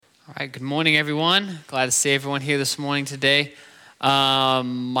All right, good morning, everyone. Glad to see everyone here this morning today.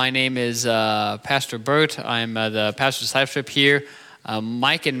 My name is Pastor Bert. I'm the pastor of discipleship here.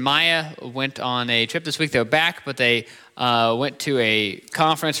 Mike and Maya went on a trip this week. They're back, but they went to a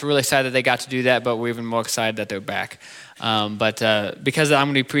conference. We're really excited that they got to do that, but we're even more excited that they're back. But because I'm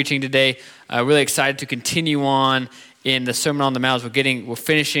going to be preaching today, really excited to continue on in the Sermon on the Mount. We're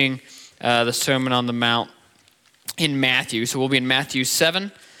finishing the Sermon on the Mount in Matthew. So we'll be in Matthew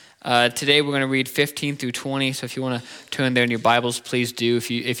 7. Today we're going to read 15 through 20, so if you want to turn there in your Bibles, please do.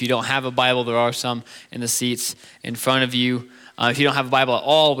 If you don't have a Bible, there are some in the seats in front of you. If you don't have a Bible at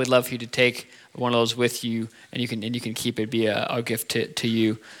all, we'd love for you to take one of those with you, and you can keep it, be our gift to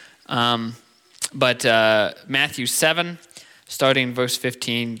you. But Matthew 7, starting in verse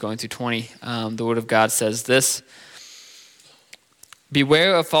 15, going through 20, the Word of God says this: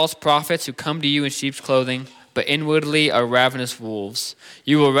 "Beware of false prophets who come to you in sheep's clothing, but inwardly are ravenous wolves.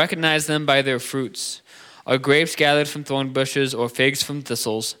 You will recognize them by their fruits. Are grapes gathered from thorn bushes or figs from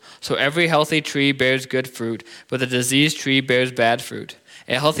thistles? So every healthy tree bears good fruit, but a diseased tree bears bad fruit.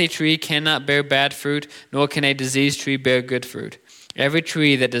 A healthy tree cannot bear bad fruit, nor can a diseased tree bear good fruit. Every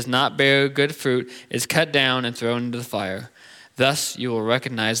tree that does not bear good fruit is cut down and thrown into the fire. Thus you will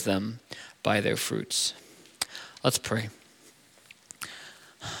recognize them by their fruits." Let's pray.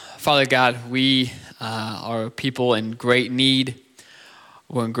 Father God, we are people in great need.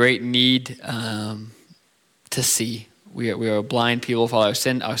 We're in great need to see. We are blind people. Father,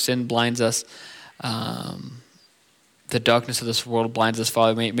 our sin blinds us. The darkness of this world blinds us.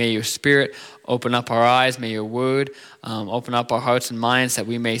 Father, may your Spirit open up our eyes. May your Word open up our hearts and minds, that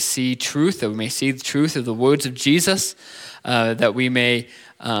we may see truth, that we may see the truth of the words of Jesus, that we may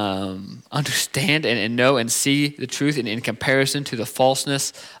understand and know and see the truth in comparison to the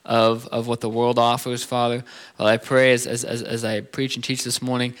falseness of what the world offers, Father. Well, I pray as I preach and teach this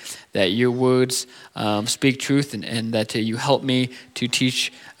morning that your words speak truth, and that you help me to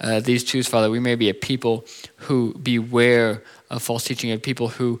teach these truths, Father. We may be a people who beware of false teaching, of people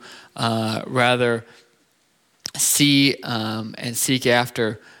who rather see and seek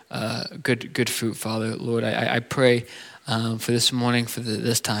after good fruit, Father. Lord, I pray for this morning, for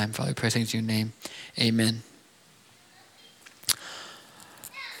this time, Father. I pray things in your name. Amen.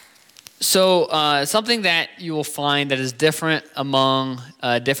 So something that you will find that is different among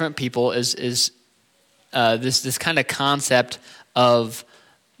different people is this kind of concept of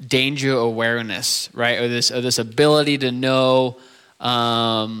danger awareness, right? Or this ability to know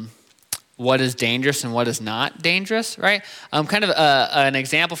what is dangerous and what is not dangerous, right? Kind of an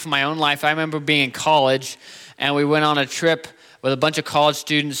example from my own life. I remember being in college, and we went on a trip with a bunch of college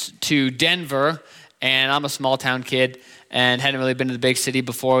students to Denver, and I'm a small town kid and hadn't really been to the big city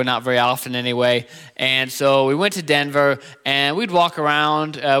before, not very often anyway. And so we went to Denver, and we'd walk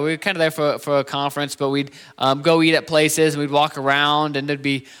around. We were kind of there for a conference, but we'd go eat at places, and we'd walk around, and there'd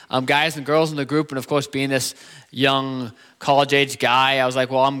be guys and girls in the group. And of course, being this young college-age guy, I was like,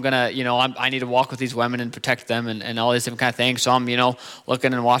 well, I need to walk with these women and protect them and all these different kind of things. So I'm,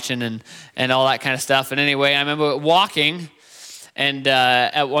 looking and watching and all that kind of stuff. And anyway, I remember walking, and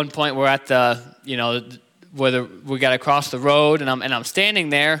at one point we're at the, where we got to cross the road, and I'm standing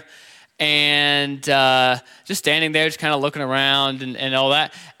there, and just standing there, just kind of looking around and all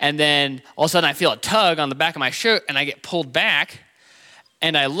that. And then all of a sudden I feel a tug on the back of my shirt, and I get pulled back.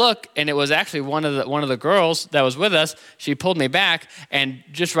 And I look, and it was actually one of the girls that was with us. She pulled me back, and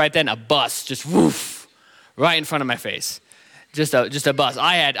just right then, a bus just woof right in front of my face. Just a bus.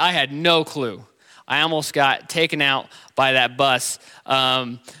 I had no clue. I almost got taken out by that bus.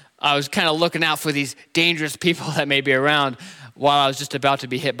 I was kind of looking out for these dangerous people that may be around while I was just about to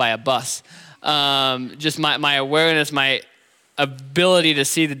be hit by a bus. Just my awareness, my ability to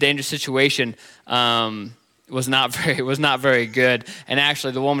see the dangerous situation was not very good. And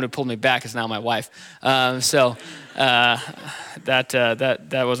actually, the woman who pulled me back is now my wife. So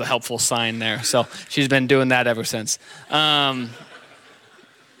that was a helpful sign there. So she's been doing that ever since.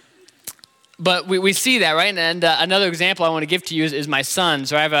 But we see that, right? And another example I want to give to you is my sons.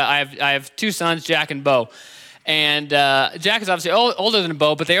 So I have two sons, Jack and Bo. And Jack is obviously older than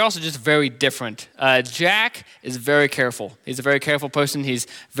Bo, but they're also just very different. Jack is very careful. He's a very careful person. He's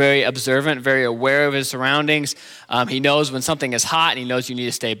very observant, very aware of his surroundings. He knows when something is hot, and he knows you need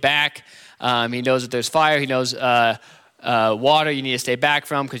to stay back. He knows that there's fire. He knows water you need to stay back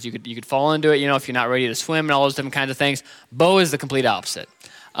from, because you could fall into it, if you're not ready to swim, and all those different kinds of things. Bo is the complete opposite.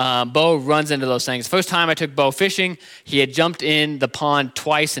 Bo runs into those things. First time I took Bo fishing, he had jumped in the pond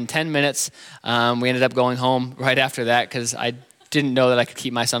twice in 10 minutes. We ended up going home right after that because I didn't know that I could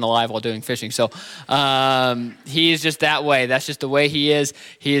keep my son alive while doing fishing. So he is just that way. That's just the way he is.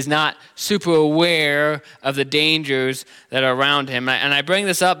 He is not super aware of the dangers that are around him. And I bring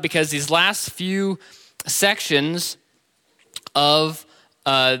this up because these last few sections of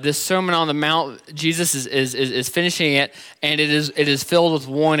this Sermon on the Mount, Jesus is finishing it, and it is filled with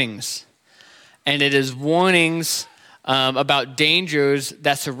warnings. And it is warnings about dangers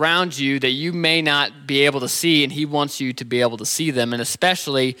that surround you that you may not be able to see, and he wants you to be able to see them. And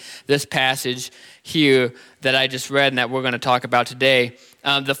especially this passage here that I just read and that we're going to talk about today.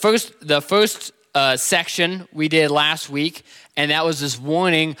 The first section we did last week, and that was this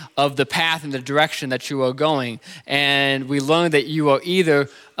warning of the path and the direction that you are going. And we learned that you are either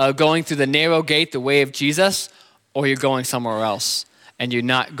going through the narrow gate, the way of Jesus, or you're going somewhere else. And you're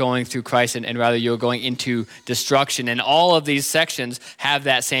not going through Christ, and rather you're going into destruction. And all of these sections have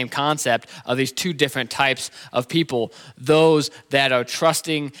that same concept of these two different types of people. Those that are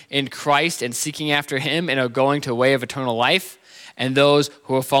trusting in Christ and seeking after him and are going to a way of eternal life, and those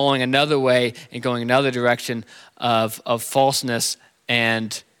who are following another way and going another direction of falseness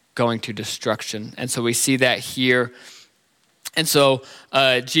and going to destruction. And so we see that here. And so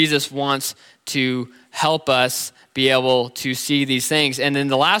Jesus wants to help us be able to see these things. And then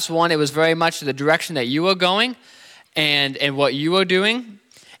the last one, it was very much the direction that you are going and what you are doing.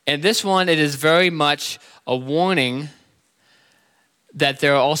 And this one, it is very much a warning that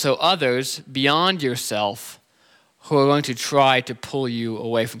there are also others beyond yourself who are going to try to pull you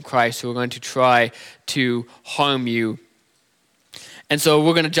away from Christ, who are going to try to harm you. And so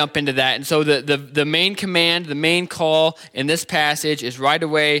we're going to jump into that. And so the main command, the main call in this passage is right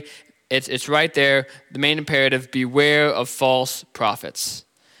away. It's right there, the main imperative: beware of false prophets.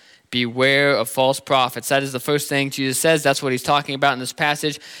 Beware of false prophets. That is the first thing Jesus says. That's what he's talking about in this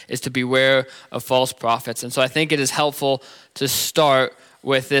passage, is to beware of false prophets. And so I think it is helpful to start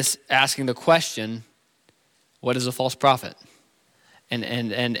with this, asking the question, what is a false prophet? And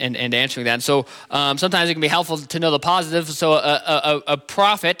answering that. And so sometimes it can be helpful to know the positive. So a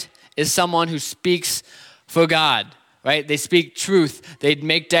prophet is someone who speaks for God. Right? They speak truth. They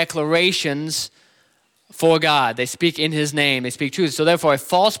make declarations for God. They speak in his name. They speak truth. So therefore, a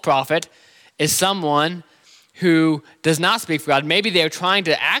false prophet is someone who does not speak for God. Maybe they're trying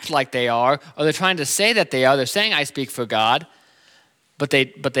to act like they are, or they're trying to say that they are. They're saying, I speak for God, but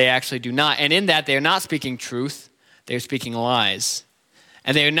they actually do not. And in that, they're not speaking truth. They're speaking lies.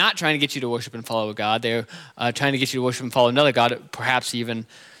 And they're not trying to get you to worship and follow God. They're trying to get you to worship and follow another God, perhaps even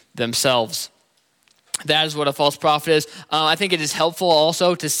themselves. That is what a false prophet is. I think it is helpful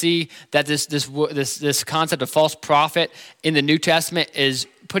also to see that this concept of false prophet in the New Testament is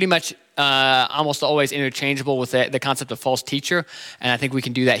pretty much almost always interchangeable with the concept of false teacher, and I think we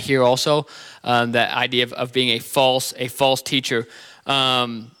can do that here also. That idea of being a false teacher.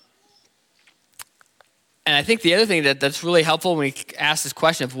 And I think the other thing that's really helpful when we ask this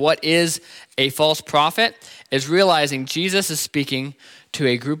question of what is a false prophet is realizing Jesus is speaking to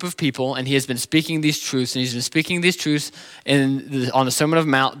a group of people, and he has been speaking these truths, and he's been speaking these truths on the Sermon on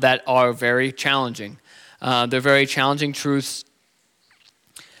the Mount that are very challenging. They're very challenging truths,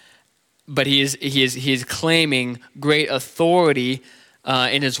 but he is claiming great authority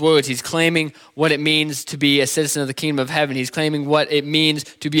in his words. He's claiming what it means to be a citizen of the kingdom of heaven. He's claiming what it means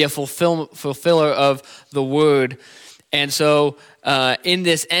to be a fulfiller of the word. And so in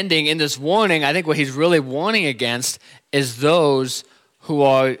this ending, in this warning, I think what he's really warning against is those who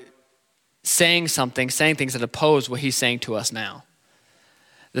are saying things that oppose what he's saying to us now.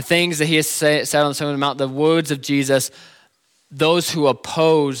 The things that he has said on the Sermon on the Mount, the words of Jesus, those who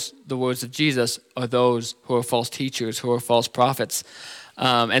oppose the words of Jesus are those who are false teachers, who are false prophets.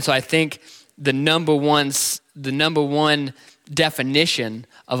 And so I think the number one definition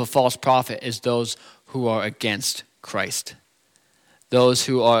of a false prophet is those who are against Christ. Those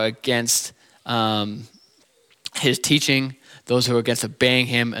who are against his teaching, those who are against obeying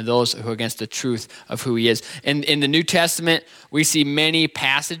him, and those who are against the truth of who he is. In the New Testament, we see many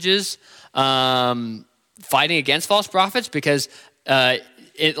passages fighting against false prophets because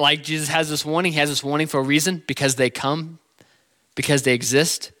like Jesus has this warning. He has this warning for a reason, because they come, because they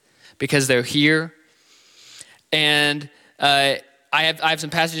exist, because they're here. And I have some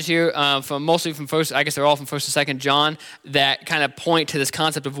passages here mostly from first, I guess they're all from 1st and 2nd John, that kind of point to this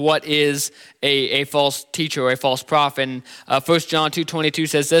concept of what is a false teacher or a false prophet. And 1 John 2:22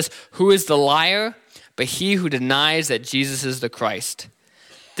 says this: "Who is the liar but he who denies that Jesus is the Christ?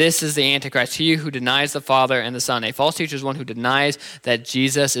 This is the Antichrist, he who denies the Father and the Son." A false teacher is one who denies that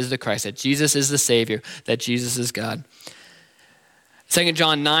Jesus is the Christ, that Jesus is the Savior, that Jesus is God. 2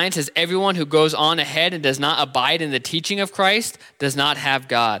 John 9 says, everyone who goes on ahead and does not abide in the teaching of Christ does not have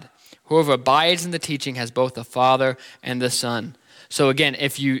God. Whoever abides in the teaching has both the Father and the Son. So again,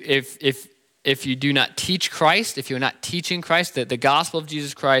 if you do not teach Christ, if you're not teaching Christ, the gospel of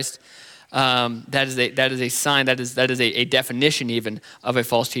Jesus Christ, that is a sign, that is a definition even of a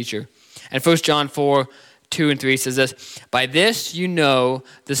false teacher. And 1 John 4:2-3 says this, by this you know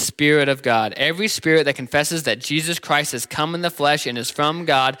the Spirit of God. Every spirit that confesses that Jesus Christ has come in the flesh and is from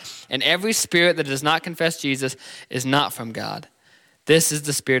God, and every spirit that does not confess Jesus is not from God. This is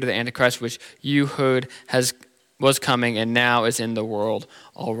the spirit of the Antichrist, which you heard was coming and now is in the world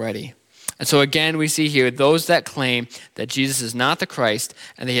already. And so again, we see here those that claim that Jesus is not the Christ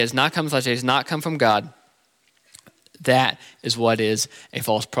and that he has not come in the flesh, he has not come from God, that is what is a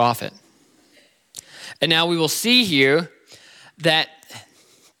false prophet. And now we will see here that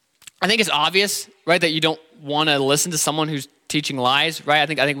I think it's obvious, right, that you don't want to listen to someone who's teaching lies, right?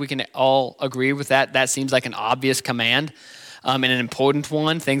 I think we can all agree with that. That seems like an obvious command. And an important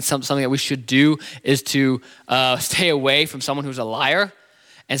one, something that we should do is to stay away from someone who's a liar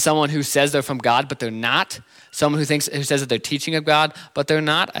and someone who says they're from God, but they're not. Someone who says that they're teaching of God, but they're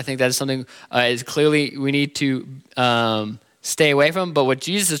not. I think that is something is clearly we need to stay away from. But what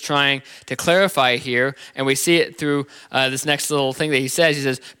Jesus is trying to clarify here, and we see it through this next little thing that he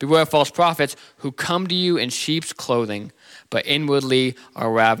says, beware of false prophets who come to you in sheep's clothing, but inwardly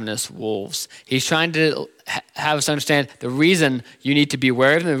are ravenous wolves. He's trying to have us understand the reason you need to be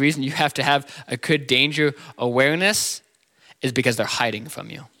aware of them, the reason you have to have a good danger awareness is because they're hiding from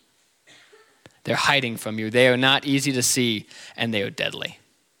you. They're hiding from you. They are not easy to see, and they are deadly.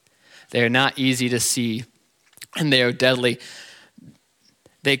 They are not easy to see, and they are deadly.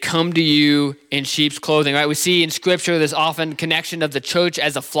 They come to you in sheep's clothing, right? We see in Scripture this often connection of the church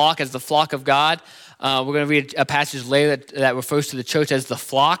as a flock, as the flock of God. We're going to read a passage later that refers to the church as the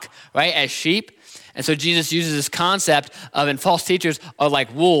flock, right, as sheep. And so Jesus uses this concept of, and false teachers are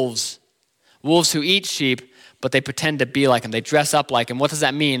like wolves who eat sheep, but they pretend to be like them. They dress up like them. What does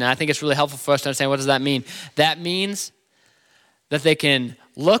that mean? And I think it's really helpful for us to understand what does that mean. That means that they can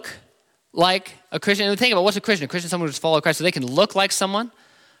look like a Christian. And think about what's a Christian? A Christian is someone who's followed Christ. So they can look like someone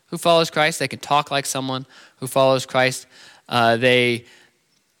who follows Christ. They can talk like someone who follows Christ. They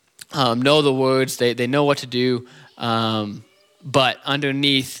know the words. They know what to do. But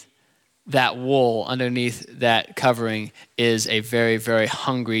underneath that wool, underneath that covering, is a very, very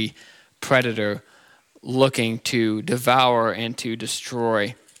hungry predator looking to devour and to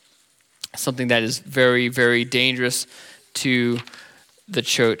destroy. Something that is very, very dangerous to the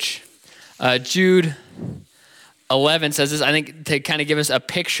church. Jude 11 says this, I think, to kind of give us a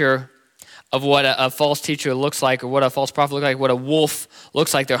picture of what a false teacher looks like, or what a false prophet looks like, what a wolf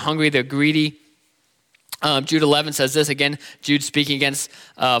looks like. They're hungry, they're greedy. Jude 11 says this, again, Jude speaking against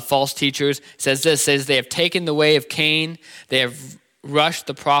false teachers, says they have taken the way of Cain, they have rushed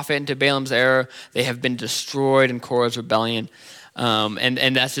the prophet into Balaam's error, they have been destroyed in Korah's rebellion.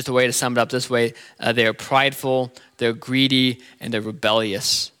 And that's just a way to sum it up this way. They are prideful, they're greedy, and they're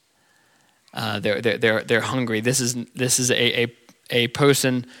rebellious. They're hungry. This is a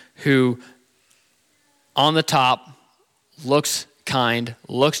person who on the top looks kind,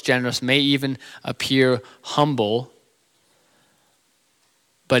 looks generous, may even appear humble,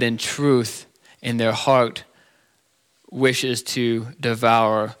 but in truth, in their heart, wishes to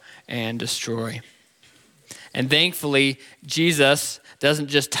devour and destroy. And thankfully, Jesus doesn't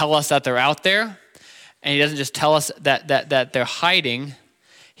just tell us that they're out there, and he doesn't just tell us that they're hiding.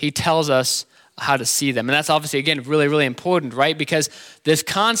 He tells us how to see them. And that's obviously, again, really, really important, right? Because this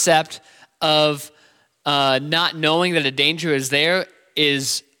concept of not knowing that a danger is there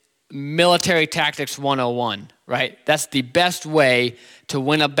is military tactics 101, right? That's the best way to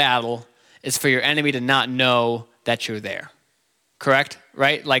win a battle, is for your enemy to not know that you're there. Correct?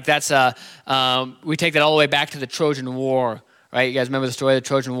 Right? Like that's, we take that all the way back to the Trojan War, right? You guys remember the story of the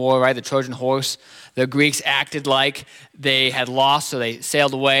Trojan War, right? The Trojan horse. The Greeks acted like they had lost, so they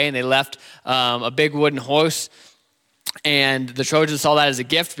sailed away and they left a big wooden horse. And the Trojans saw that as a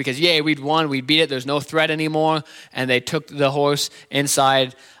gift because, yay, we'd won, we'd beat it, there's no threat anymore. And they took the horse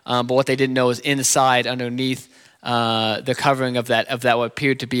inside, but what they didn't know is inside, underneath the covering of that what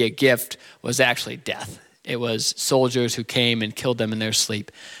appeared to be a gift, was actually death. It was soldiers who came and killed them in their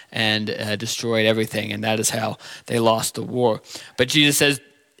sleep and destroyed everything, and that is how they lost the war. But Jesus says,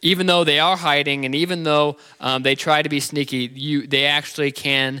 even though they are hiding and even though they try to be sneaky, they actually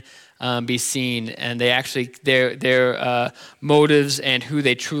can be seen, and they actually their motives and who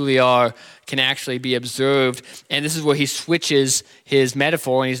they truly are can actually be observed. And this is where he switches his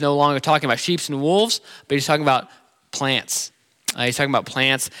metaphor, and he's no longer talking about sheep and wolves, but he's talking about plants. He's talking about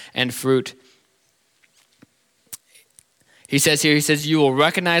plants and fruit. He says here, you will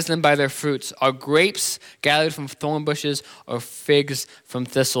recognize them by their fruits. Are grapes gathered from thorn bushes or figs from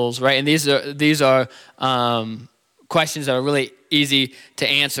thistles, right? And these are questions that are really easy to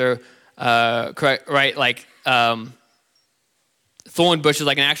answer, correct, right? Like thorn bushes,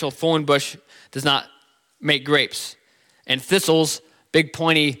 like an actual thorn bush does not make grapes. And thistles, big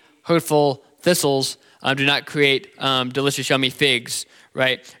pointy, hurtful thistles, do not create delicious, yummy figs,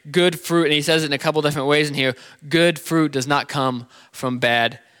 right? Good fruit, and he says it in a couple different ways in here, good fruit does not come from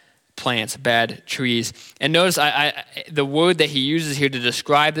bad plants, bad trees. And notice the word that he uses here to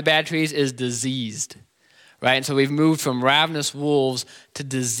describe the bad trees is diseased, right? And so we've moved from ravenous wolves to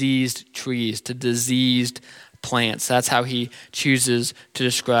diseased trees, to diseased plants. That's how he chooses to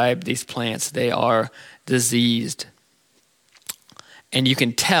describe these plants. They are diseased. And you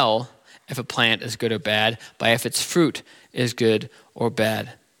can tell if a plant is good or bad by if its fruit is good or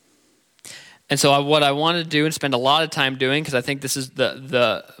bad. And so what I want to do and spend a lot of time doing, because I think this is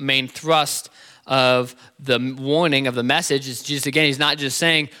the main thrust of the warning of the message, is Jesus, again, he's not just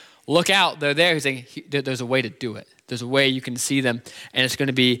saying, look out, they're there. He's saying, there's a way to do it. There's a way you can see them, and it's going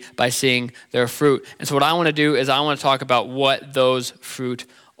to be by seeing their fruit. And so what I want to do is I want to talk about what those fruit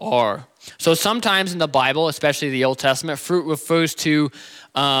are. So sometimes in the Bible, especially the Old Testament, fruit refers to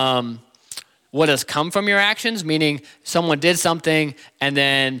what has come from your actions, meaning someone did something and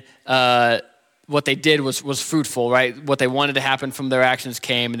then what they did was fruitful, right? What they wanted to happen from their actions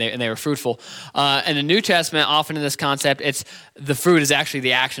came and they were fruitful. In the New Testament, often in this concept, it's the fruit is actually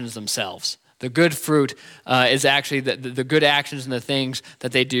the actions themselves. The good fruit is actually the good actions and the things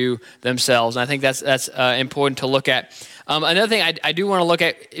that they do themselves. And I think that's important to look at. Another thing I do want to look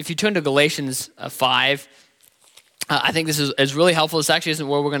at, if you turn to Galatians 5, I think this is really helpful. This actually isn't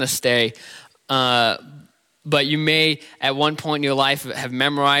where we're going to stay. But you may, at one point in your life, have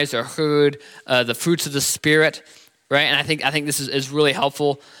memorized or heard the fruits of the Spirit, right? And I think this is really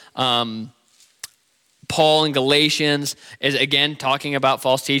helpful. Paul in Galatians is, again, talking about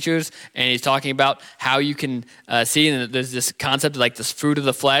false teachers, and he's talking about how you can see, and there's this concept of like this fruit of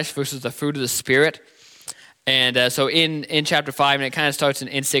the flesh versus the fruit of the Spirit. And so in chapter 5, and it kind of starts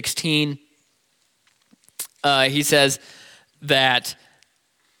in 16, he says that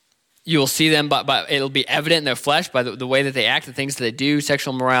you will see them, but it'll be evident in their flesh by the way that they act, the things that they do,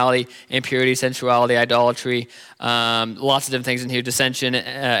 sexual immorality, impurity, sensuality, idolatry, lots of different things in here, dissension,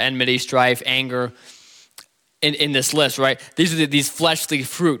 enmity, strife, anger, in this list, right? These are these fleshly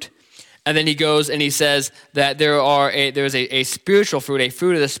fruit. And then he goes and he says that there's a spiritual fruit, a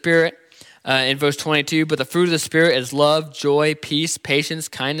fruit of the Spirit, in verse 22, but the fruit of the Spirit is love, joy, peace, patience,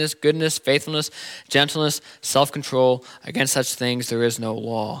 kindness, goodness, faithfulness, gentleness, self-control. Against such things there is no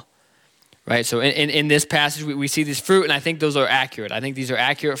law. Right, so in this passage, we see these fruit, and I think those are accurate. I think these are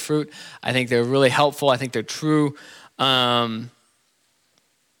accurate fruit. I think they're really helpful. I think they're true. And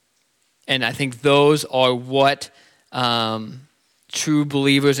I think those are what true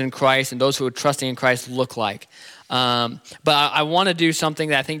believers in Christ and those who are trusting in Christ look like. But I want to do something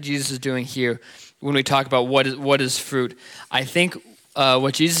that I think Jesus is doing here when we talk about what is fruit. I think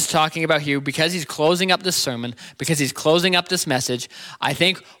what Jesus is talking about here, because he's closing up this sermon, because he's closing up this message, I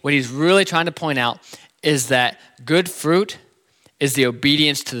think what he's really trying to point out is that good fruit is the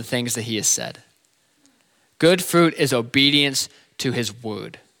obedience to the things that he has said. Good fruit is obedience to his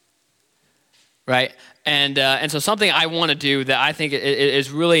word, right? And so something I want to do that I think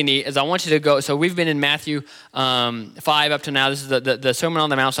is really neat is I want you to go, so we've been in Matthew 5 up to now. This is the Sermon on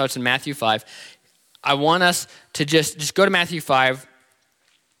the Mount starts in Matthew 5. I want us to just go to Matthew 5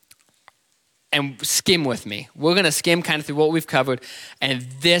 and skim with me. We're going to skim kind of through what we've covered, and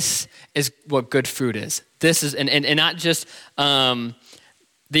this is what good fruit is. This is, and not just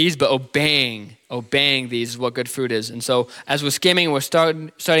these, but obeying these is what good fruit is. And so as we're skimming, we're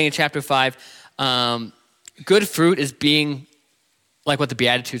starting in chapter 5. Good fruit is being like what the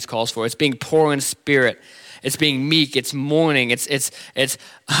Beatitudes calls for. It's being poor in spirit. It's being meek. It's mourning. It's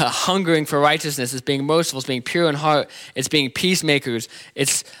hungering for righteousness. It's being merciful. It's being pure in heart. It's being peacemakers.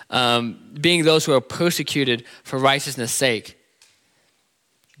 It's being those who are persecuted for righteousness' sake.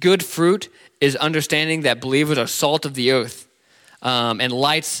 Good fruit is understanding that believers are salt of the earth and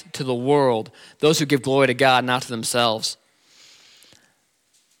lights to the world, those who give glory to God, not to themselves.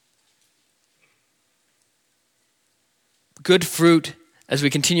 Good fruit, as we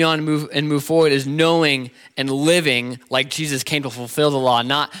continue on and move forward, is knowing and living like Jesus came to fulfill the law.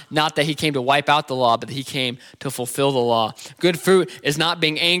 Not that he came to wipe out the law, but that he came to fulfill the law. Good fruit is not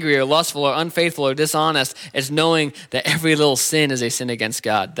being angry or lustful or unfaithful or dishonest. It's knowing that every little sin is a sin against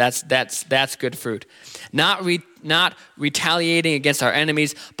God. That's good fruit. Not not retaliating against our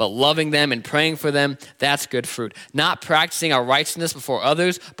enemies, but loving them and praying for them, that's good fruit. Not practicing our righteousness before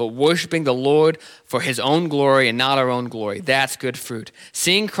others, but worshiping the Lord for his own glory and not our own glory, that's good fruit.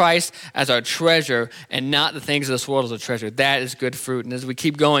 Seeing Christ as our treasure and not the things of this world as a treasure, that is good fruit. And as we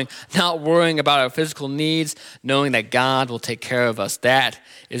keep going, not worrying about our physical needs, knowing that God will take care of us, that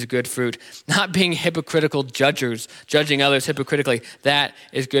is good fruit. Not being hypocritical judgers, judging others hypocritically, that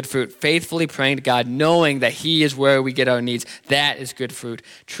is good fruit. Faithfully praying to God, knowing that he is where we get our needs, that is good fruit.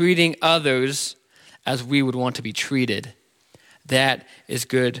 Treating others as we would want to be treated, that is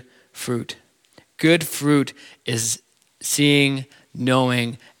good fruit. Good fruit is seeing,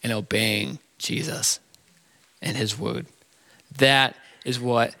 knowing, and obeying Jesus and his word. That is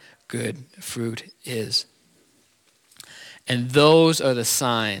what good fruit is. And those are the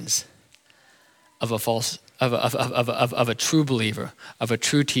signs of a true believer, of a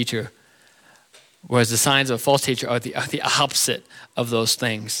true teacher, whereas the signs of a false teacher are the opposite of those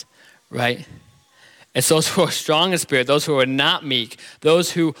things, right? It's those who are strong in spirit, those who are not meek,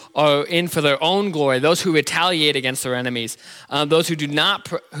 those who are in for their own glory, those who retaliate against their enemies, those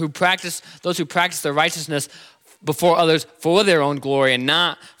who practice their righteousness before others for their own glory and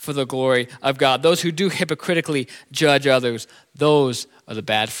not for the glory of God. Those who do hypocritically judge others, those are the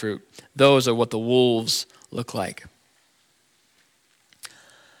bad fruit. Those are what the wolves look like.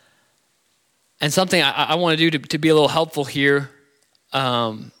 And something I want to do to be a little helpful here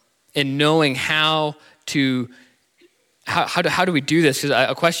in knowing how do we do this? Because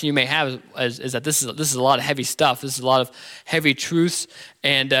a question you may have is that this is a lot of heavy stuff. This is a lot of heavy truths,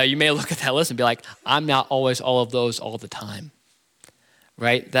 and you may look at that list and be like, I'm not always all of those all the time,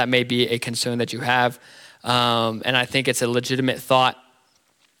 right? That may be a concern that you have, and I think it's a legitimate thought.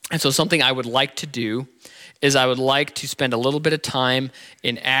 And so something I would like to do is I would like to spend a little bit of time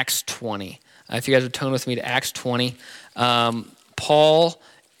in Acts 20. If you guys would turn with me to Acts 20. Paul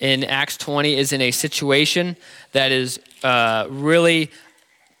in Acts 20 is in a situation that is really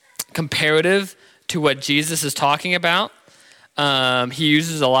comparative to what Jesus is talking about. He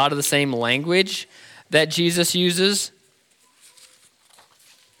uses a lot of the same language that Jesus uses,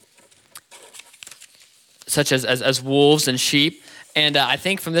 such as wolves and sheep. And I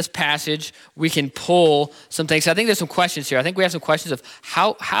think from this passage, we can pull some things. I think there's some questions here. I think we have some questions of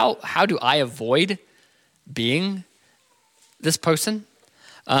how do I avoid being this person?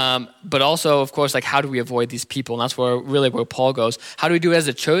 But also, of course, like how do we avoid these people? And that's where Paul goes. How do we do it as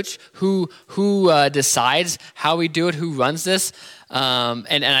a church? Who decides how we do it? Who runs this?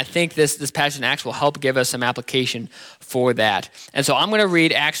 And I think this passage in Acts will help give us some application for that. And so I'm going to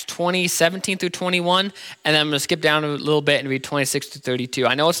read Acts 20, 17 through 21, and then I'm going to skip down a little bit and read 26 to 32.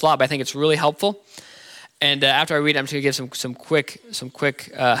 I know it's a lot, but I think it's really helpful. And after I read it, I'm just going to give some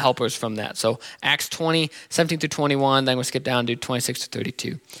quick helpers from that. So Acts 20, 17 through 21, then we'll skip down to 26 to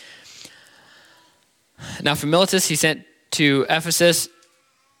 32. Now from Miletus he sent to Ephesus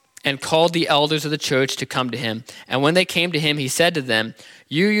and called the elders of the church to come to him. And when they came to him, he said to them,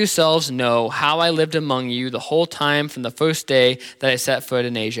 "You yourselves know how I lived among you the whole time from the first day that I set foot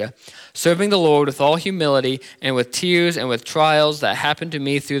in Asia, serving the Lord with all humility and with tears and with trials that happened to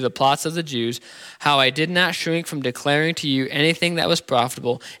me through the plots of the Jews, how I did not shrink from declaring to you anything that was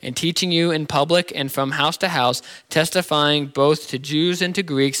profitable, and teaching you in public and from house to house, testifying both to Jews and to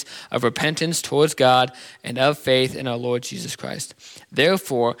Greeks of repentance towards God and of faith in our Lord Jesus Christ.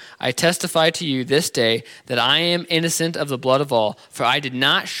 Therefore, I testify to you this day that I am innocent of the blood of all, for I did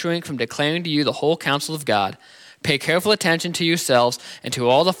not shrink from declaring to you the whole counsel of God. Pay careful attention to yourselves and to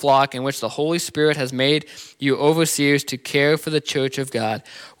all the flock in which the Holy Spirit has made you overseers to care for the church of God,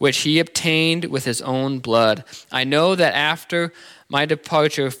 which he obtained with his own blood. I know that after my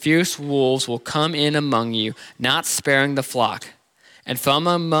departure, fierce wolves will come in among you, not sparing the flock. And from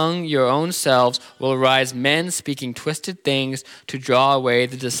among your own selves will arise men speaking twisted things to draw away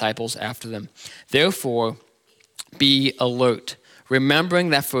the disciples after them. Therefore, be alert, remembering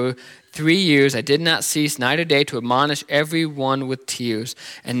that for 3 years I did not cease night or day to admonish every one with tears.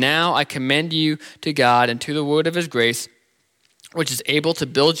 And now I commend you to God and to the word of his grace, which is able to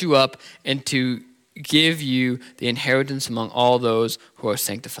build you up and to give you the inheritance among all those who are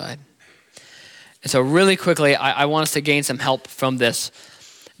sanctified." And so really quickly, I want us to gain some help from this,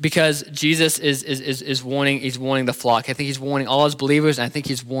 because Jesus is warning. He's warning the flock. I think he's warning all his believers, and I think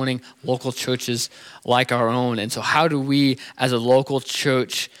he's warning local churches like our own. And so how do we, as a local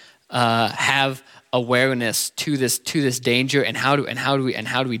church, have awareness to this danger, and how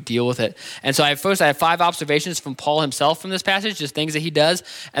do we deal with it? And so I have 5 observations from Paul himself from this passage, just things that he does,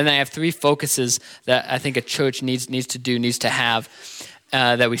 and then I have 3 focuses that I think a church needs to have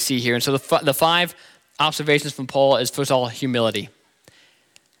that we see here. And so the 5 observations from Paul is, first of all, humility.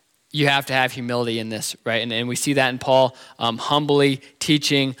 You have to have humility in this, right? And we see that in Paul, humbly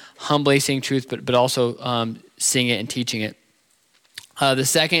teaching, humbly seeing truth, but also seeing it and teaching it. The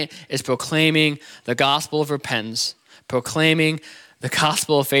second is proclaiming the gospel of repentance, proclaiming the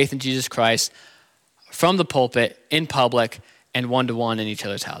gospel of faith in Jesus Christ from the pulpit, in public, and one-to-one in each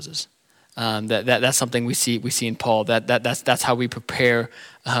other's houses. That's something we see in Paul. That's how we prepare,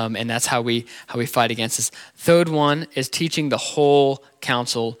 and that's how we fight against this. Third one is teaching the whole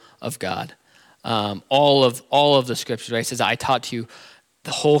counsel of God, all of the scriptures. Right? It says, "I taught to you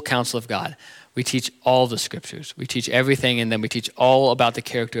the whole counsel of God." We teach all the scriptures. We teach everything, and then we teach all about the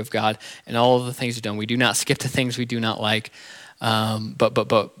character of God and all of the things we've done. We do not skip the things we do not like,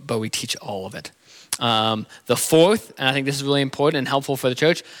 but we teach all of it. The fourth, and I think this is really important and helpful for the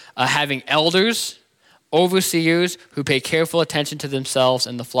church, having elders, overseers who pay careful attention to themselves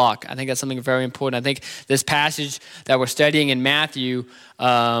and the flock. I think that's something very important. I think this passage that we're studying in Matthew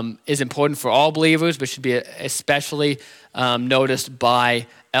is important for all believers, but should be especially noticed by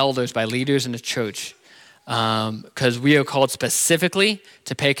elders, by leaders in the church. Because we are called specifically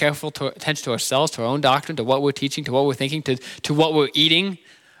to pay careful attention to ourselves, to our own doctrine, to what we're teaching, to what we're thinking, to what we're eating,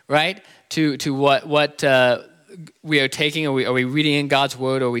 right? To what we are taking. Are we reading in God's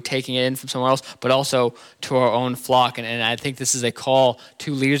word, or are we taking it in from somewhere else? But also to our own flock. And I think this is a call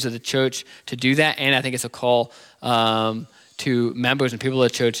to leaders of the church to do that. And I think it's a call to members and people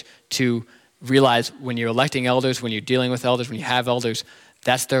of the church to realize when you're electing elders, when you're dealing with elders, when you have elders,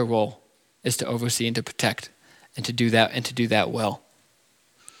 that's their role, is to oversee and to protect and to do that well.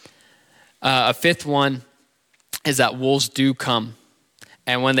 A fifth one is that wolves do come.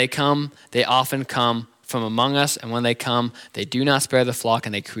 And when they come, they often come from among us. And when they come, they do not spare the flock,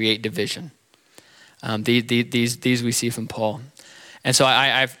 and they create division. These we see from Paul. And so I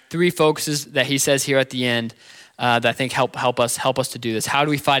have three focuses that he says here at the end that I think help us to do this. How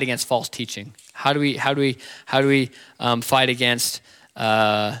do we fight against false teaching? How do we fight against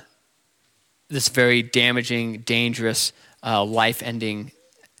this very damaging, dangerous, life-ending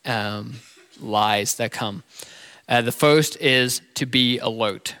lies that come? The first is to be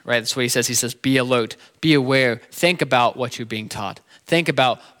alert, right? That's what he says. He says, be alert, be aware, think about what you're being taught. Think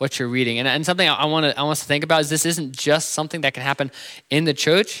about what you're reading. And something I want us to think about is this isn't just something that can happen in the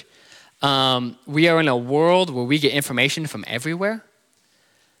church. We are in a world where we get information from everywhere.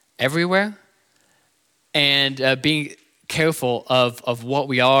 And being careful of what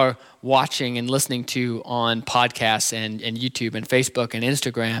we are watching and listening to on podcasts and YouTube and Facebook and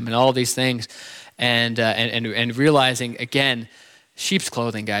Instagram and all these things. And realizing, again, sheep's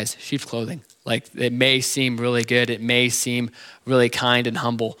clothing, guys, sheep's clothing. Like, it may seem really good. It may seem really kind and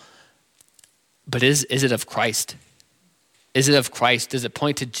humble. But is it of Christ? Is it of Christ? Does it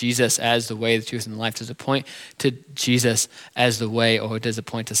point to Jesus as the way, the truth, and the life? Does it point to Jesus as the way, or does it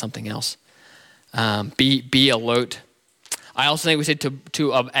point to something else? Be alert. I also think we say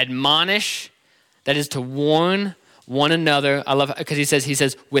to admonish, that is to warn one another. I love, because he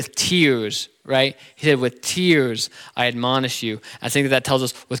says with tears, right? He said, with tears I admonish you. I think that tells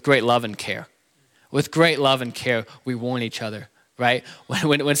us with great love and care. With great love and care, we warn each other, right?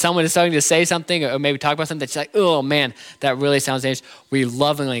 When someone is starting to say something or maybe talk about something that's like, oh man, that really sounds dangerous, we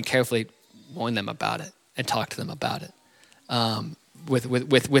lovingly and carefully warn them about it and talk to them about it.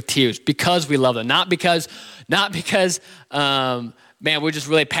 With tears, because we love them, not because man, we're just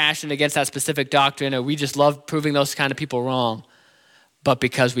really passionate against that specific doctrine, or we just love proving those kind of people wrong, but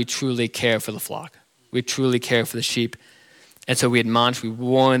because we truly care for the flock. We truly care for the sheep. And so we admonish, we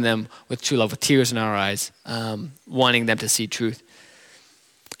warn them with true love, with tears in our eyes, wanting them to see truth.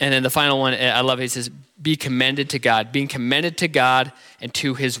 And then the final one, I love it, he says, be commended to God. Being commended to God and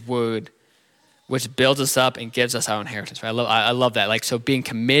to his word, which builds us up and gives us our inheritance. Right? I love that. Like, so being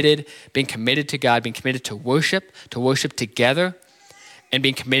committed to God, being committed to worship together, and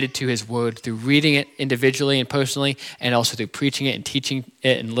being committed to his word through reading it individually and personally, and also through preaching it and teaching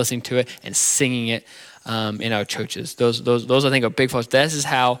it and listening to it and singing it in our churches. Those I think are big focus. This is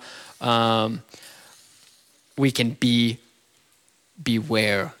how we can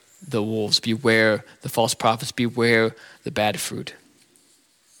beware the wolves, beware the false prophets, beware the bad fruit.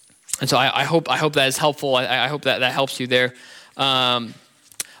 And so I hope that is helpful. I hope that helps you there. But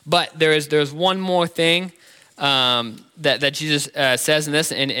there's one more thing that Jesus says in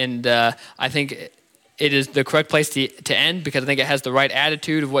this, and I think it is the correct place to end, because I think it has the right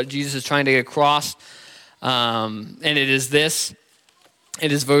attitude of what Jesus is trying to get across. And it is this.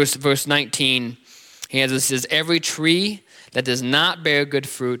 It is verse 19. He says, every tree that does not bear good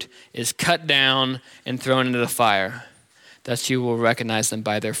fruit is cut down and thrown into the fire. that you will recognize them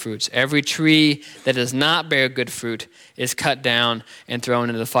by their fruits. Every tree that does not bear good fruit is cut down and thrown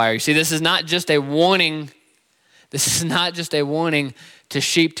into the fire. You see, this is not just a warning. This is not just a warning to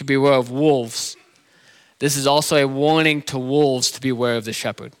sheep to beware of wolves. This is also a warning to wolves to beware of the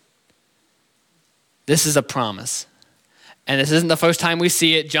shepherd. This is a promise. And this isn't the first time we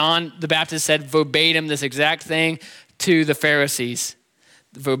see it. John the Baptist said verbatim this exact thing to the Pharisees.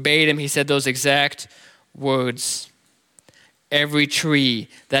 Verbatim, he said those exact words. Every tree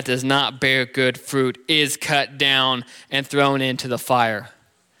that does not bear good fruit is cut down and thrown into the fire.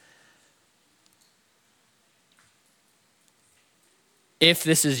 If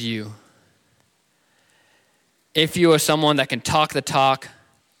this is you, if you are someone that can talk the talk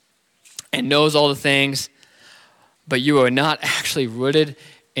and knows all the things, but you are not actually rooted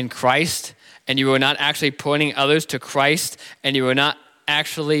in Christ, and you are not actually pointing others to Christ, and you are not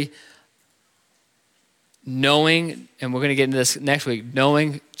actually knowing, and we're going to get into this next week,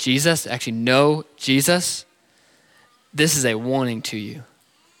 knowing Jesus, actually know Jesus, this is a warning to you.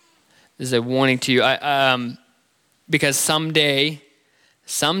 This is a warning to you. Because someday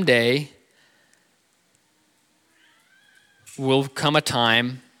will come a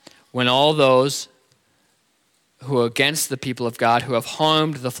time when all those who are against the people of God, who have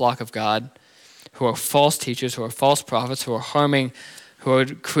harmed the flock of God, who are false teachers, who are false prophets, who are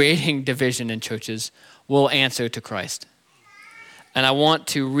creating division in churches, will answer to Christ. And I want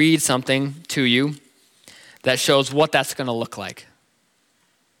to read something to you that shows what that's going to look like.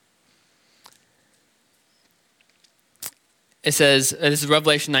 It says, this is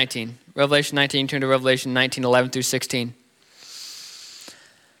Revelation 19. Revelation 19, turn to Revelation 19, 11 through 16.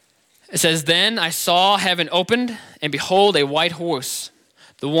 It says, then I saw heaven opened, and behold, a white horse.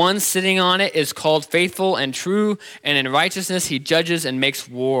 The one sitting on it is called Faithful and True, and in righteousness he judges and makes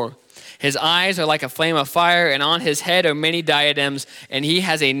war. His eyes are like a flame of fire, and on his head are many diadems, and he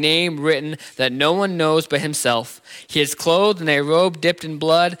has a name written that no one knows but himself. He is clothed in a robe dipped in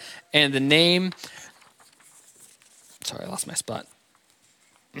blood, and the name... Sorry, I lost my spot.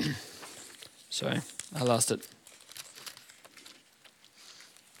 Sorry, I lost it.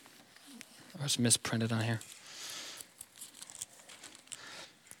 Or it's misprinted on here.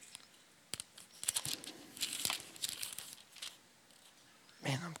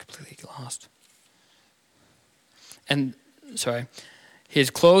 Man, I'm completely lost. And, sorry. He is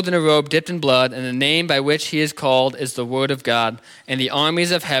clothed in a robe dipped in blood, and the name by which he is called is the Word of God. And the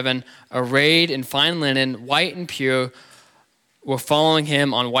armies of heaven, arrayed in fine linen, white and pure, were following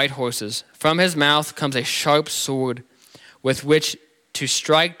him on white horses. From his mouth comes a sharp sword, with which to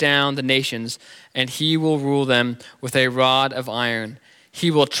strike down the nations, and he will rule them with a rod of iron. He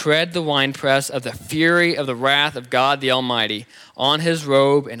will tread the winepress of the fury of the wrath of God the Almighty. On his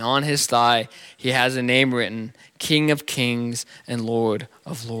robe and on his thigh he has a name written, King of Kings and Lord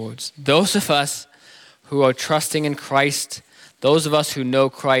of Lords. Those of us who are trusting in Christ, those of us who know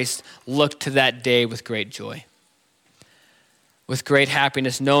Christ, look to that day with great joy, with great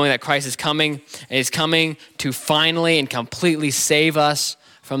happiness, knowing that Christ is coming, and he's coming to finally and completely save us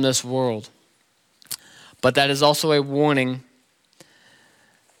from this world. But that is also a warning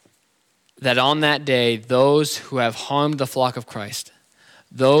that on that day, those who have harmed the flock of Christ,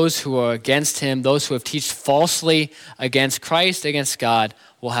 those who are against him, those who have taught falsely against Christ, against God,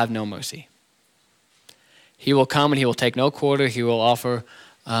 will have no mercy. He will come and he will take no quarter. He will offer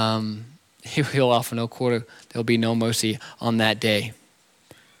no quarter. There will be no mercy on that day.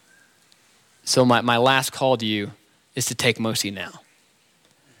 So my last call to you is to take mercy now.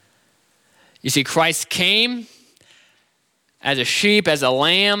 You see, Christ came as a sheep, as a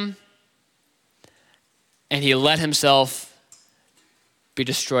lamb, and he let himself be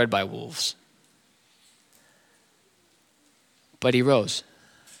destroyed by wolves. But he rose.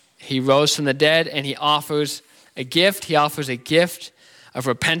 He rose from the dead, and he offers a gift. He offers a gift of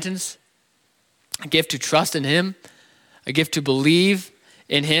repentance, a gift to trust in him, a gift to believe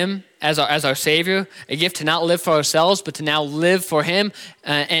in him as our Savior, a gift to not live for ourselves, but to now live for him.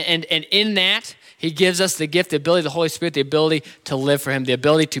 And in that, he gives us the gift, the ability, the Holy Spirit, the ability to live for him, the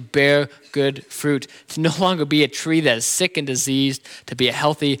ability to bear good fruit, to no longer be a tree that is sick and diseased, to be a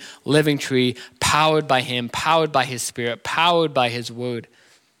healthy, living tree, powered by him, powered by his Spirit, powered by his word.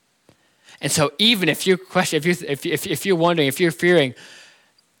 And so even if you're questioning, if you're wondering, if you're fearing,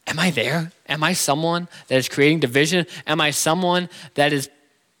 am I there? Am I someone that is creating division? Am I someone that is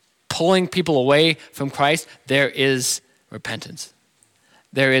pulling people away from Christ? There is repentance.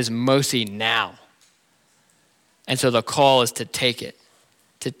 There is mercy now. And so the call is to take it,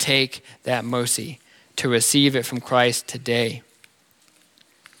 to take that mercy, to receive it from Christ today.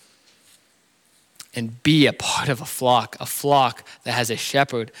 and be a part of a flock that has a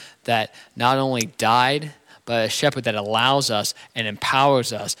shepherd that not only died, but a shepherd that allows us and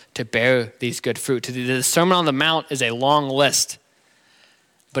empowers us to bear these good fruit. The Sermon on the Mount is a long list,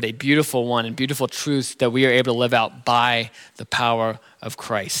 but a beautiful one and beautiful truth that we are able to live out by the power of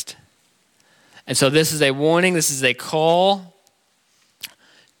Christ. And so this is a warning, this is a call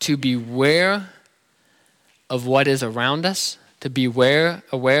to beware of what is around us, to be aware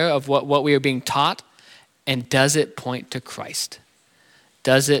of what we are being taught, and does it point to Christ?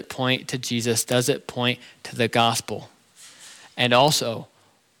 Does it point to Jesus? Does it point to the gospel? And also,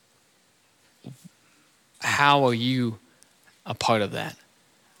 how are you a part of that?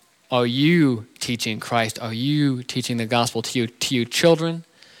 Are you teaching Christ? Are you teaching the gospel to your children,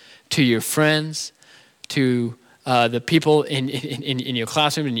 to your friends, to the people in your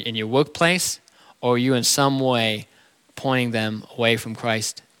classroom, in your workplace? Or are you in some way pointing them away from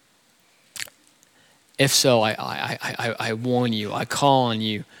Christ? If so, I warn you, I call on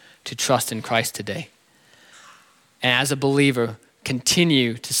you to trust in Christ today. And as a believer,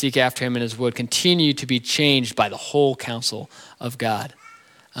 continue to seek after him in his word. Continue to be changed by the whole counsel of God.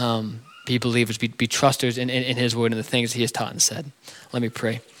 Be believers, be trusters in his word and the things he has taught and said. Let me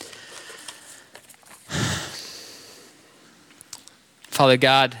pray. Father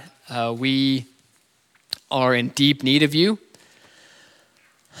God, we are in deep need of you.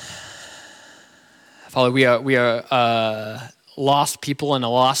 Father, we are lost people in a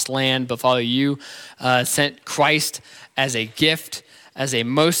lost land, but Father, you sent Christ as a gift, as a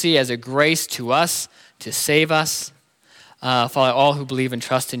mercy, as a grace to us to save us. Father, all who believe and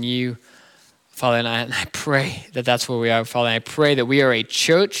trust in you, Father, and I pray that that's where we are, Father. And I pray that we are a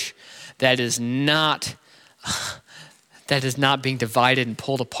church that is not being divided and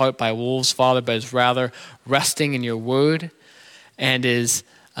pulled apart by wolves, Father, but is rather resting in your word and is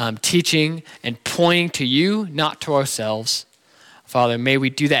teaching and pointing to you, not to ourselves. Father, may we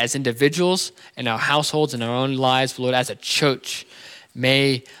do that as individuals in our households, in our own lives, Lord, as a church.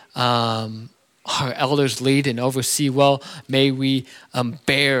 May our elders lead and oversee well. May we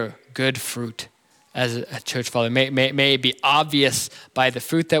bear good fruit as a church, Father. May it be obvious by the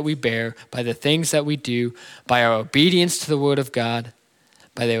fruit that we bear, by the things that we do, by our obedience to the word of God,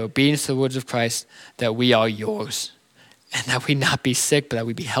 by the obedience to the words of Christ, that we are yours. And that we not be sick, but that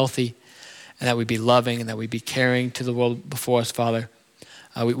we be healthy, and that we be loving, and that we be caring to the world before us, Father.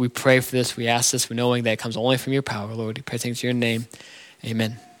 We pray for this. We ask this, knowing that it comes only from your power, Lord. We pray things in your name.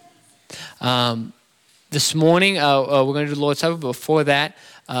 Amen. This morning, we're going to do the Lord's Supper. But before that,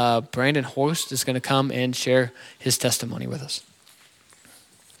 Brandon Horst is going to come and share his testimony with us.